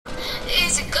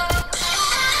Yo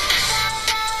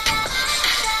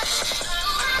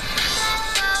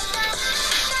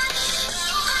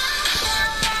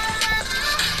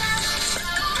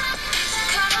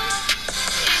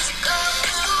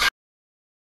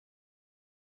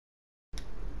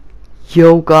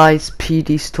guys,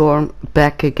 PD Storm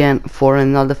back again for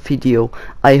another video.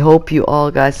 I hope you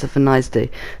all guys have a nice day.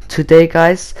 Today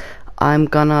guys, I'm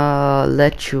gonna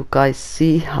let you guys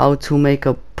see how to make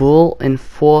a bull in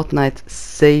Fortnite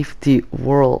Save the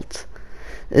World.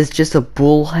 It's just a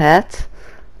bull hat,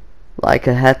 like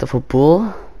a hat of a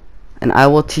bull, and I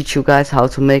will teach you guys how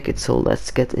to make it. So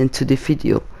let's get into the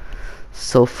video.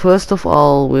 So first of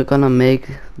all, we're gonna make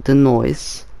the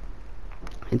noise.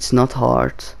 It's not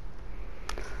hard.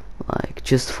 Like,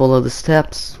 just follow the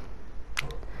steps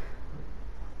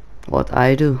what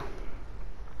I do.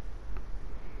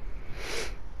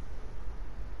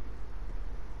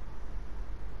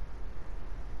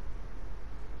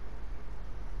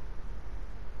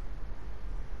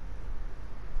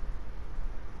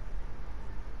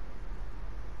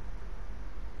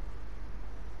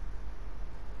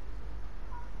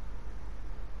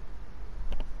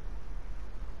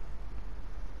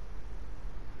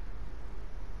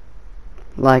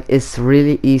 Like, it's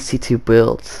really easy to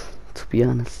build, to be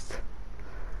honest.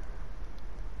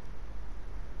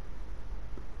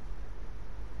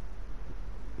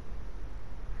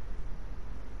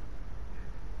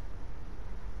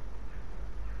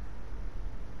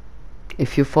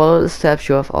 If you follow the steps,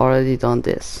 you have already done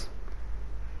this.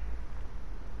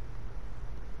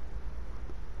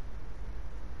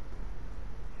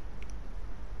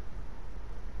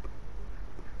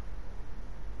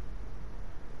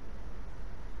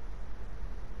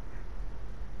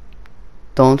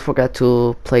 Don't forget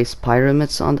to place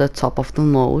pyramids on the top of the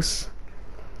nose.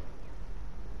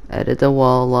 Edit the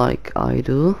wall like I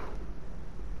do.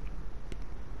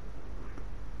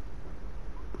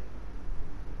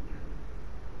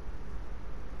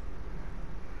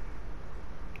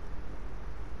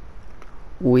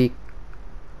 We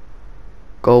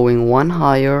going one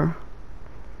higher,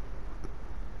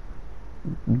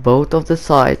 both of the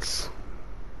sides.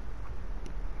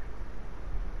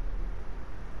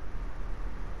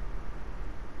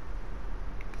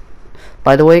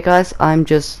 By the way guys, I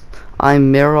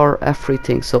mirror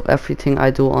everything, so everything I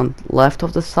do on left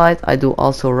of the side I do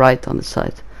also right on the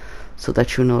side, so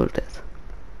that you know that.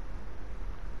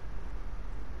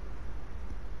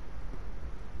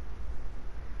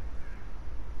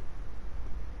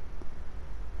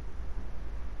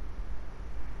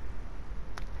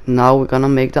 Now we're gonna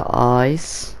make the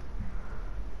eyes.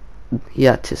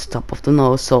 Yeah, this top of the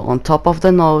nose. So on top of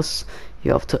the nose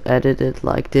you have to edit it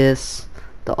like this,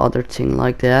 the other thing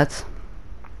like that,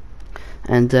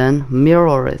 and then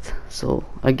mirror it. So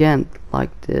again,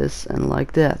 like this and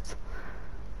like that.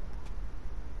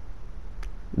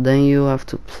 Then you have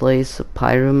to place a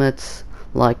pyramid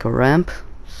like a ramp,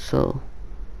 so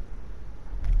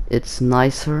it's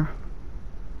nicer.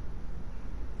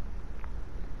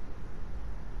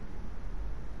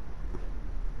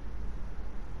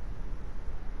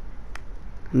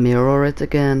 Mirror it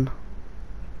again.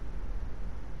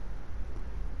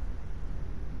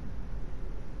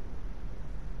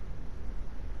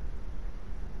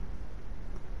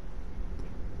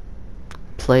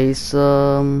 Place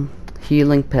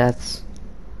healing paths.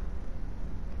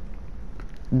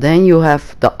 Then you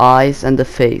have the eyes and the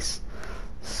face.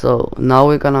 So now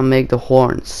we're gonna make the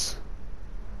horns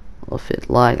of it,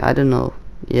 like, I don't know,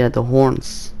 yeah, the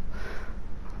horns.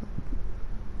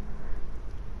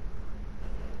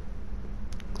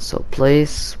 So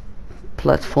place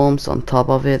platforms on top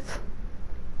of it.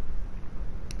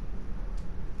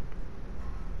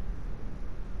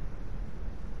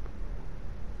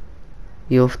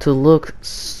 You have to look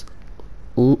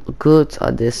good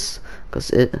at this,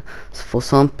 because for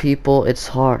some people it's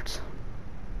hard.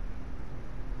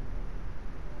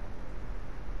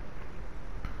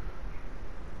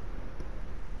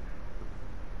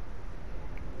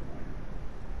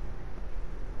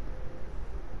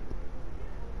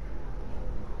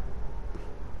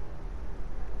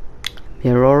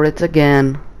 Mirror it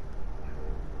again.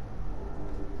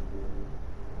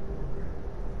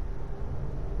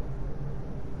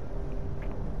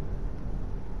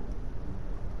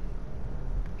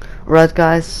 Right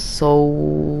guys,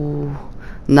 so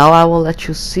now I will let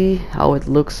you see how it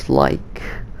looks like.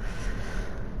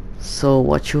 So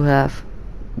what you have.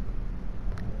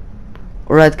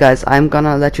 Alright guys, I'm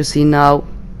gonna let you see now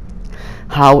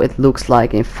how it looks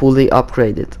like in fully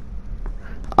upgraded.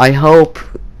 I hope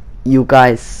you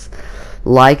guys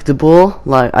like the bull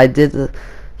like I did.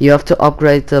 You have to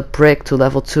upgrade the brick to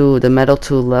level 2, the metal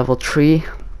to level 3.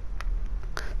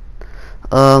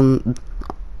 I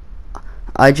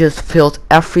just filled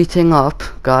everything up,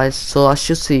 guys, so as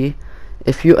you see.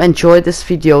 If you enjoyed this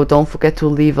video, don't forget to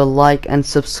leave a like and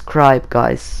subscribe,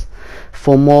 guys,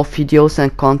 for more videos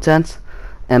and content.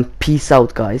 And peace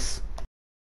out, guys.